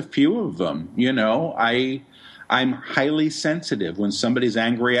a few of them. I'm highly sensitive. When somebody's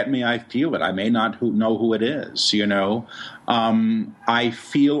angry at me, I feel it. I may not know who it is, I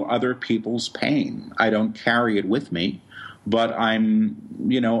feel other people's pain. I don't carry it with me. But I'm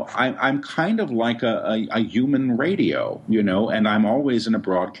kind of like a human radio, and I'm always in a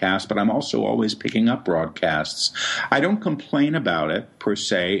broadcast, but I'm also always picking up broadcasts. I don't complain about it, per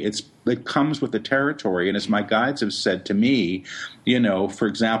se. It comes with the territory, and as my guides have said to me, for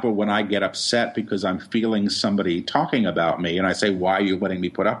example, when I get upset because I'm feeling somebody talking about me, and I say, "Why are you letting me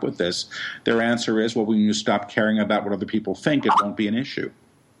put up with this?" Their answer is, "Well, when you stop caring about what other people think, it won't be an issue."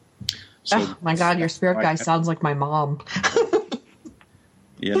 So, oh, my God, your spirit guy sounds like my mom. I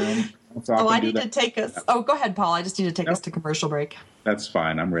need to take us. Oh, go ahead, Paul. I just need to take us to commercial break. That's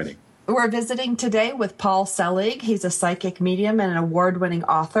fine. I'm ready. We're visiting today with Paul Selig. He's a psychic medium and an award-winning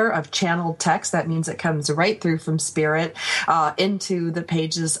author of channeled text. That means it comes right through from spirit into the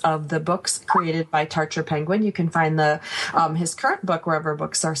pages of the books created by Tarcher Penguin. You can find his current book wherever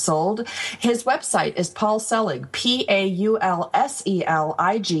books are sold. His website is Paul Selig,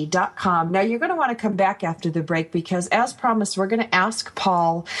 PaulSelig.com. Now, you're going to want to come back after the break because, as promised, we're going to ask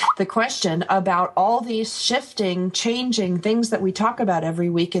Paul the question about all these shifting, changing things that we talk about every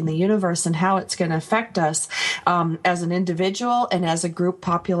week in the universe and how it's going to affect us as an individual and as a group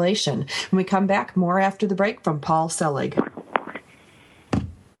population. When we come back, more after the break from Paul Selig.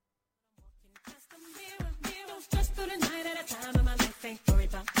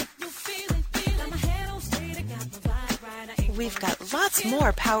 We've got lots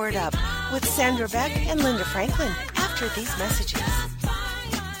more Powered Up with Sandra Beck and Linda Franklin after these messages.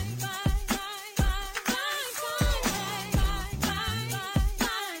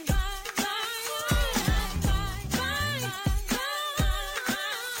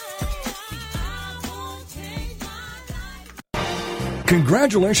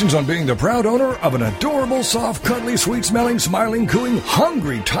 Congratulations on being the proud owner of an adorable, soft, cuddly, sweet-smelling, smiling, cooing,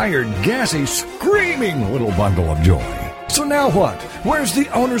 hungry, tired, gassy, screaming little bundle of joy. So now what? Where's the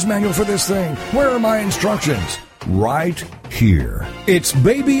owner's manual for this thing? Where are my instructions? Right here. It's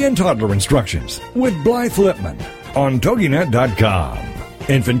Baby and Toddler Instructions with Blythe Lipman on TogiNet.com.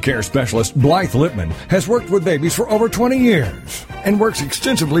 Infant care specialist Blythe Lipman has worked with babies for over 20 years and works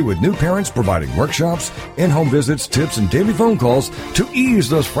extensively with new parents, providing workshops, in-home visits, tips, and daily phone calls to ease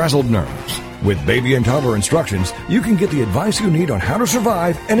those frazzled nerves. With Baby and Toddler Instructions, you can get the advice you need on how to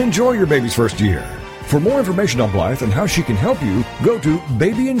survive and enjoy your baby's first year. For more information on Blythe and how she can help you, go to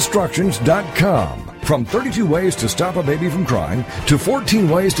babyinstructions.com. From 32 ways to stop a baby from crying to 14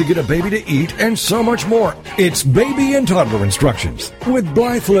 ways to get a baby to eat and so much more. It's Baby and Toddler Instructions with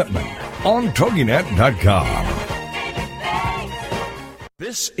Blythe Lipman on TogiNet.com.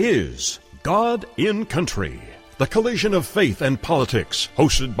 This is God in Country, the collision of faith and politics,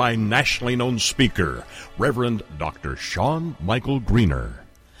 hosted by nationally known speaker, Reverend Dr. Sean Michael Greener.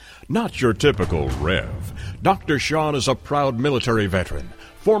 Not your typical Rev. Dr. Sean is a proud military veteran,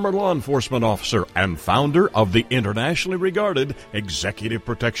 former law enforcement officer, and founder of the internationally regarded Executive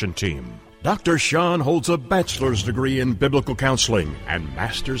Protection Team. Dr. Sean holds a bachelor's degree in biblical counseling and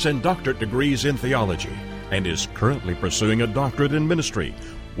master's and doctorate degrees in theology, and is currently pursuing a doctorate in ministry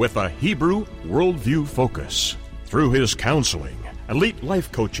with a Hebrew worldview focus. Through his counseling, elite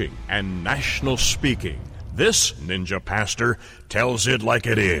life coaching, and national speaking, this ninja pastor tells it like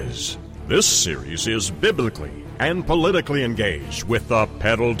it is. This series is biblically and politically engaged with the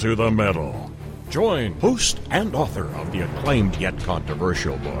pedal to the metal. Join host and author of the acclaimed yet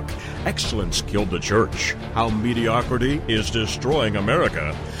controversial book, Excellence Killed the Church, How Mediocrity is Destroying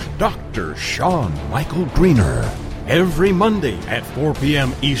America, Dr. Sean Michael Greener. Every Monday at 4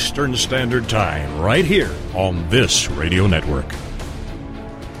 p.m. Eastern Standard Time, right here on this radio network.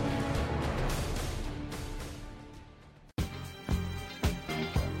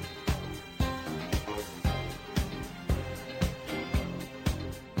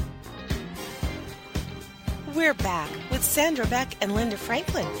 We're back with Sandra Beck and Linda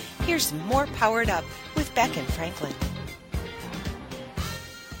Franklin. Here's more Powered Up with Beck and Franklin.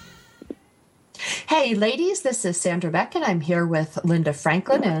 Hey, ladies, this is Sandra Beck, and I'm here with Linda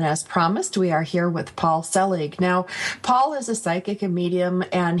Franklin, and as promised, we are here with Paul Selig. Now, Paul is a psychic and medium,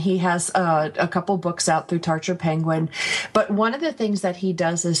 and he has a couple books out through Torture Penguin, but one of the things that he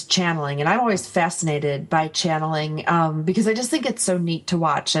does is channeling, and I'm always fascinated by channeling because I just think it's so neat to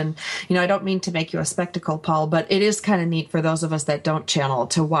watch, and, you know, I don't mean to make you a spectacle, Paul, but it is kind of neat for those of us that don't channel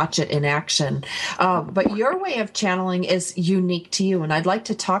to watch it in action. But your way of channeling is unique to you, and I'd like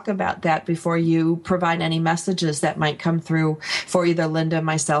to talk about that before you provide any messages that might come through for either Linda,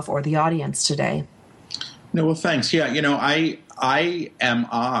 myself, or the audience today. No, well, thanks. Yeah, you know, I am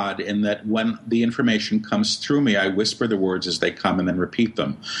odd in that when the information comes through me, I whisper the words as they come and then repeat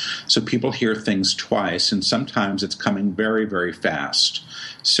them. So people hear things twice, and sometimes it's coming very, very fast.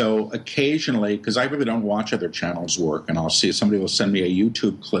 So occasionally, because I really don't watch other channels work, and I'll see somebody will send me a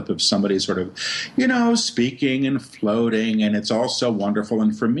YouTube clip of somebody sort of, you know, speaking and floating, and it's all so wonderful.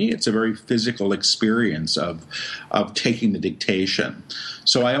 And for me, it's a very physical experience of taking the dictation.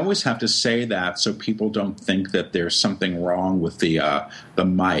 So I always have to say that so people don't think that there's something wrong with the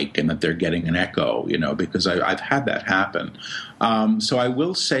mic and that they're getting an echo, you know, because I've had that happen. So I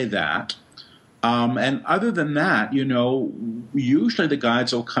will say that. And other than that, you know, usually the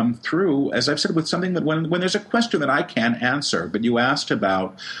guides will come through, as I've said, with something that when there's a question that I can't answer, but you asked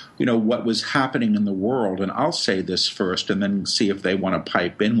about, you know, what was happening in the world, and I'll say this first and then see if they want to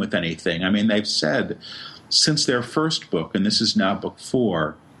pipe in with anything. I mean, they've said since their first book, and this is now book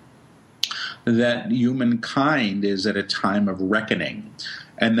 4, that humankind is at a time of reckoning.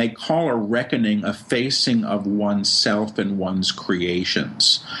 And they call a reckoning a facing of oneself and one's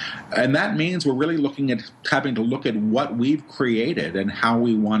creations. And that means we're really looking at having to look at what we've created and how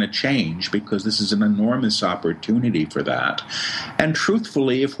we want to change, because this is an enormous opportunity for that. And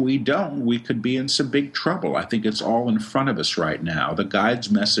truthfully, if we don't, we could be in some big trouble. I think it's all in front of us right now. The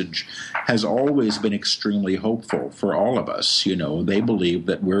guide's message has always been extremely hopeful for all of us. You know, they believe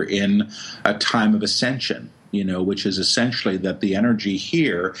that we're in a time of ascension, you know, which is essentially that the energy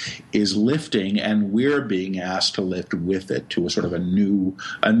here is lifting and we're being asked to lift with it to a sort of a new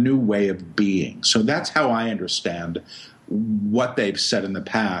way of being. So that's how I understand what they've said in the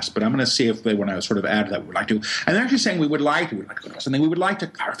past, but I'm going to see if they want to sort of add to that. We'd like to, and they're actually saying we would like to go to something, we would like to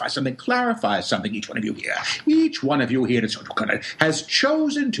clarify something, each one of you here has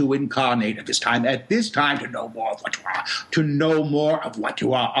chosen to incarnate at this time to know more of what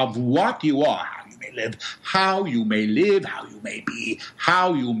you are, of what you are, how you may live, how you may be,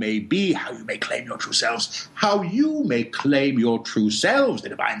 how you may claim your true selves, how you may claim your true selves, the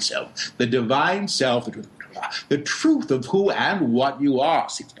divine self, the truth of who and what you are.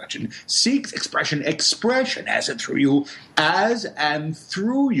 Seeks expression as and through you, as and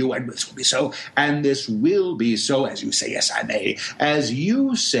through you, and this will be so, and this will be so, as you say, yes, I may. As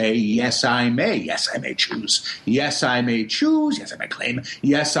you say, yes, I may choose. Yes, I may choose. Yes, I may claim.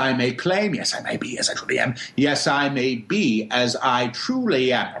 Yes, I may claim. Yes, I may be as I truly am. Yes, I may be as I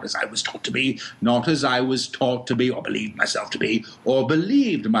truly am, not as I was taught to be, not as I was taught to be, or believed myself to be,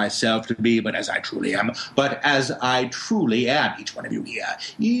 but as I truly am. but as I truly am. Each one of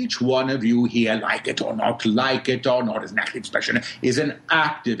you here, like it or not, as an active expression, is an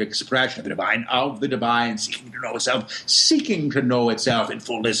active expression of the divine, seeking to know itself in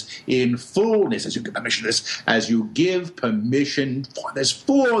fullness, as you give permission to this, as you give permission for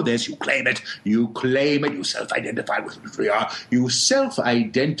this, you claim it, you self-identify with what you truly are, you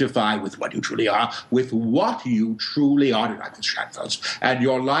self-identify with what you truly are, your life transforms, and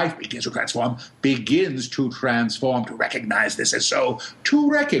your life begins to transform, to recognize this as so,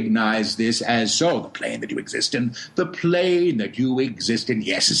 the plane that you exist in,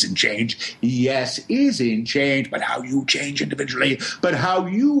 yes, is in change, but how you change individually,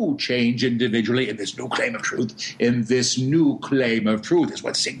 in this new claim of truth, is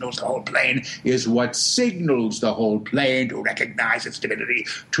what signals the whole plane, to recognize its divinity,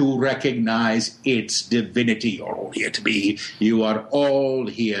 You're all here to be. You are all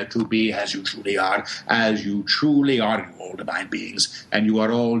here to be as you truly are, You're all divine beings, and you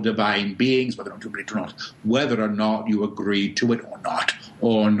are all divine beings, whether or not you agree to it or not,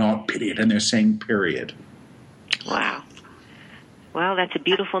 period. And they're saying period. Wow. Well, that's a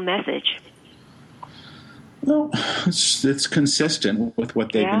beautiful message. Well, it's consistent with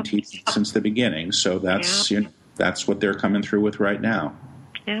what they've been teaching since the beginning, so that's that's what they're coming through with right now.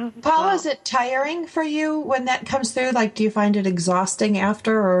 Yeah. Paul, is it tiring for you when that comes through? Like, do you find it exhausting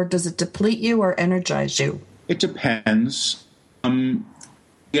after, or does it deplete you or energize you? It depends. When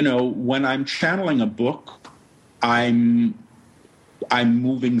I'm channeling a book, I'm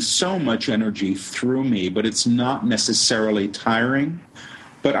moving so much energy through me, but it's not necessarily tiring.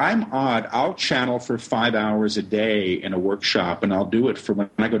 But I'm odd. I'll channel for 5 hours a day in a workshop, and I'll do it for when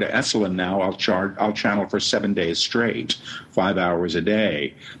I go to Esalen now. I'll channel for 7 days straight, 5 hours a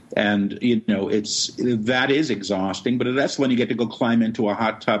day, and that is exhausting. But at Esalen, you get to go climb into a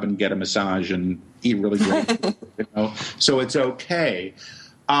hot tub and get a massage and eat really great food, so it's okay.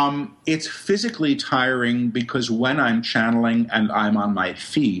 It's physically tiring because when I'm channeling and I'm on my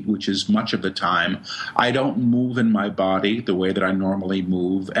feet, which is much of the time, I don't move in my body the way that I normally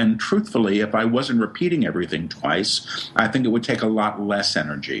move. And truthfully, if I wasn't repeating everything twice, I think it would take a lot less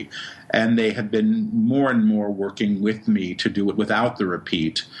energy. And they have been more and more working with me to do it without the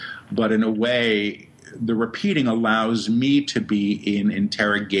repeat. But in a way, the repeating allows me to be in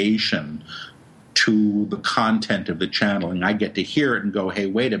interrogation to the content of the channeling. I get to hear it and go, hey,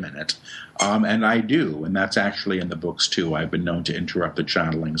 wait a minute. And I do. And that's actually in the books, too. I've been known to interrupt the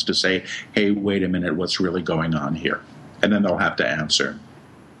channelings to say, hey, wait a minute, what's really going on here? And then they'll have to answer.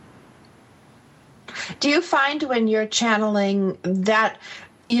 Do you find when you're channeling that,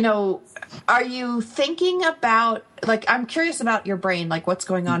 are you thinking about, I'm curious about your brain, what's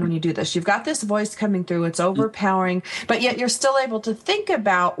going on when you do this? You've got this voice coming through, it's overpowering, but yet you're still able to think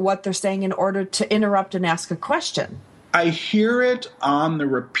about what they're saying in order to interrupt and ask a question. I hear it on the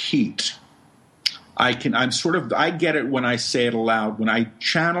repeat. I get it when I say it aloud. When I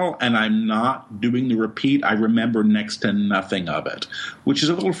channel and I'm not doing the repeat, I remember next to nothing of it, which is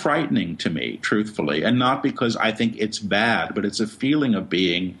a little frightening to me, truthfully. And not because I think it's bad, but it's a feeling of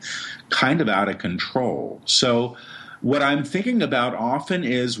being kind of out of control. So what I'm thinking about often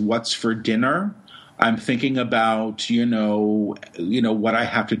is what's for dinner. I'm thinking about, what I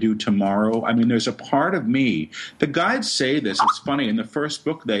have to do tomorrow. I mean, there's a part of me. The guides say this. It's funny. In the first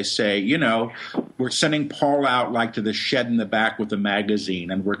book, they say, we're sending Paul out to the shed in the back with a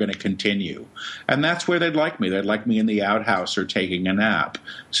magazine, and we're going to continue. And that's where they'd like me. They'd like me in the outhouse or taking a nap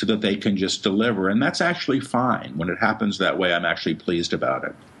so that they can just deliver. And that's actually fine. When it happens that way, I'm actually pleased about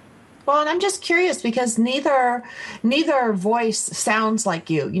it. Well, and I'm just curious because neither voice sounds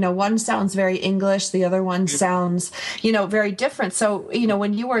like you. One sounds very English, the other one sounds, very different. So,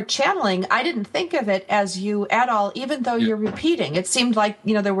 when you were channeling, I didn't think of it as you at all, even though you're repeating. It seemed like,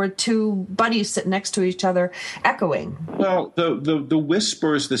 there were two buddies sitting next to each other echoing. Well, the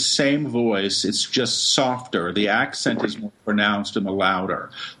whisper is the same voice. It's just softer. The accent is more pronounced and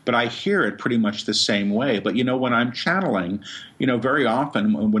louder. But I hear it pretty much the same way. But, when I'm channeling, very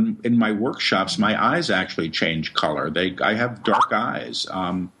often when in my workshops, my eyes actually change color. I have dark eyes.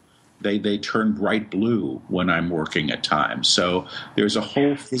 They turn bright blue when I'm working at times. So there's a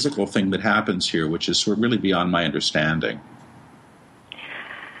whole physical thing that happens here, which is really beyond my understanding.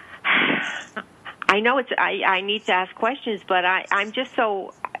 I know I need to ask questions, but I'm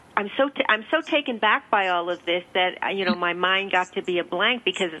so taken back by all of this that my mind got to be a blank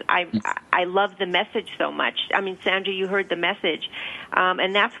because I love the message so much. I mean, Sandra, you heard the message,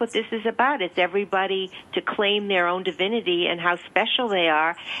 and that's what this is about. It's everybody to claim their own divinity and how special they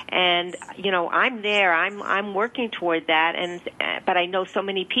are. And I'm there. I'm working toward that. But I know so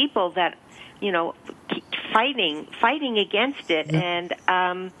many people that fighting against it, and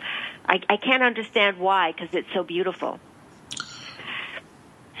I can't understand why, because it's so beautiful.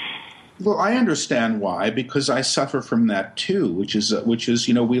 Well, I understand why, because I suffer from that too, which is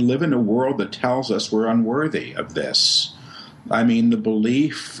we live in a world that tells us we're unworthy of this. I mean, the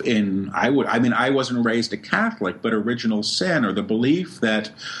belief in, I wasn't raised a Catholic, but original sin, or the belief that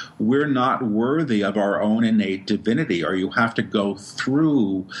we're not worthy of our own innate divinity, or you have to go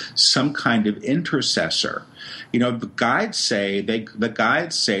through some kind of intercessor. The guides say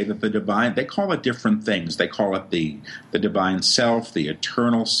that the divine, they call it different things. They call it the divine self, the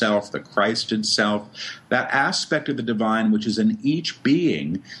eternal self, the Christed self. That aspect of the divine which is in each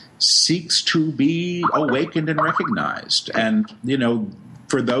being seeks to be awakened and recognized. And,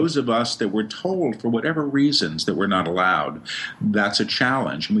 for those of us that were told for whatever reasons that we're not allowed, that's a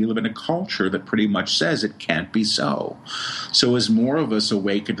challenge. And we live in a culture that pretty much says it can't be so. So as more of us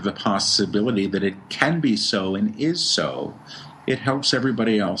awaken to the possibility that it can be so and is so, it helps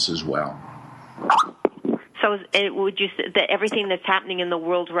everybody else as well. So would you say that everything that's happening in the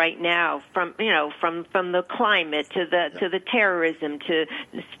world right now, from the climate to the terrorism to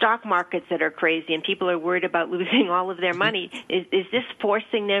the stock markets that are crazy and people are worried about losing all of their money, is this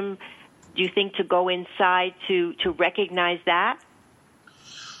forcing them, do you think, to go inside to recognize that?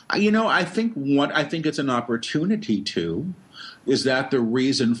 I think it's an opportunity to. Is that the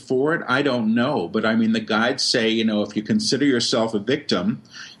reason for it? I don't know. But the guides say, if you consider yourself a victim,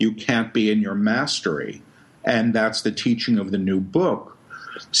 you can't be in your mastery. And that's the teaching of the new book.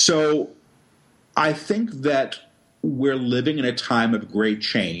 So I think that we're living in a time of great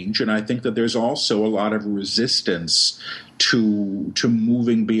change, and I think that there's also a lot of resistance to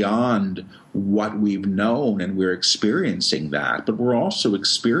moving beyond what we've known, and we're experiencing that. But we're also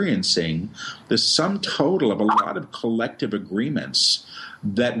experiencing the sum total of a lot of collective agreements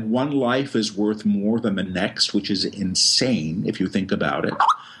that one life is worth more than the next, which is insane if you think about it.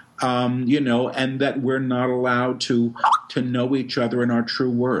 And that we're not allowed to know each other and our true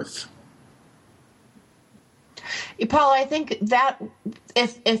worth. Paul, I think that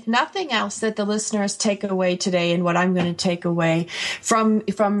if nothing else that the listeners take away today, and what I'm going to take away from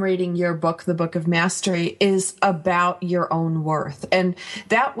reading your book, The Book of Mastery, is about your own worth. And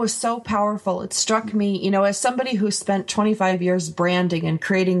that was so powerful. It struck me, as somebody who spent 25 years branding and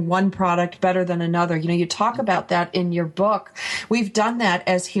creating one product better than another. You talk about that in your book. We've done that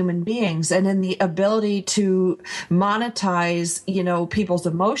as human beings, and in the ability to monetize, people's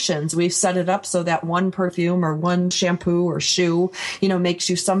emotions. We've set it up so that one perfume or one shampoo or shoe,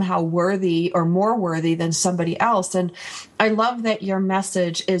 makes you somehow worthy or more worthy than somebody else. And I love that your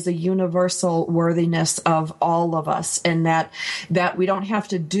message is a universal worthiness of all of us, and that we don't have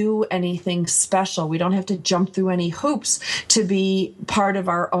to do anything special. We don't have to jump through any hoops to be part of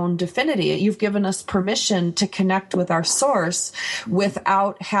our own divinity. You've given us permission to connect with our source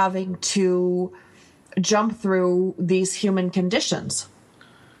without having to jump through these human conditions.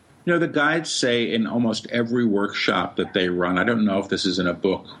 The guides say in almost every workshop that they run, I don't know if this is in a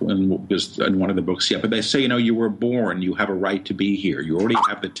book, in one of the books yet, but they say, you were born, you have a right to be here. You already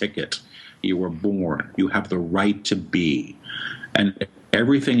have the ticket. You were born. You have the right to be. And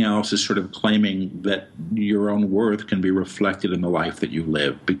everything else is sort of claiming that your own worth can be reflected in the life that you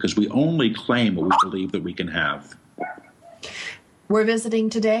live, because we only claim what we believe that we can have. We're visiting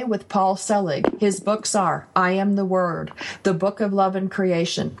today with Paul Selig. His books are I Am the Word, The Book of Love and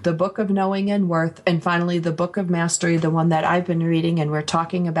Creation, The Book of Knowing and Worth, and finally The Book of Mastery, the one that I've been reading and we're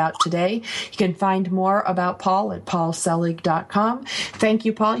talking about today. You can find more about Paul at paulselig.com. Thank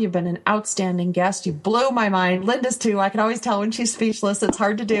you, Paul. You've been an outstanding guest. You blew my mind. Linda's too. I can always tell when she's speechless. It's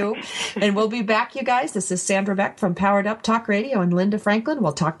hard to do. And we'll be back, you guys. This is Sandra Beck from Powered Up Talk Radio and Linda Franklin.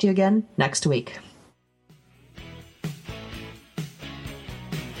 We'll talk to you again next week.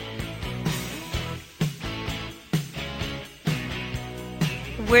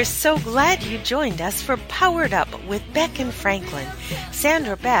 We're so glad you joined us for Powered Up with Beck and Franklin.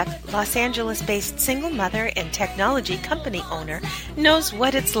 Sandra Beck, Los Angeles-based single mother and technology company owner, knows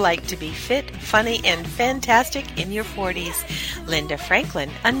what it's like to be fit, funny, and fantastic in your 40s. Linda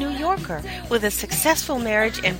Franklin, a New Yorker with a successful marriage and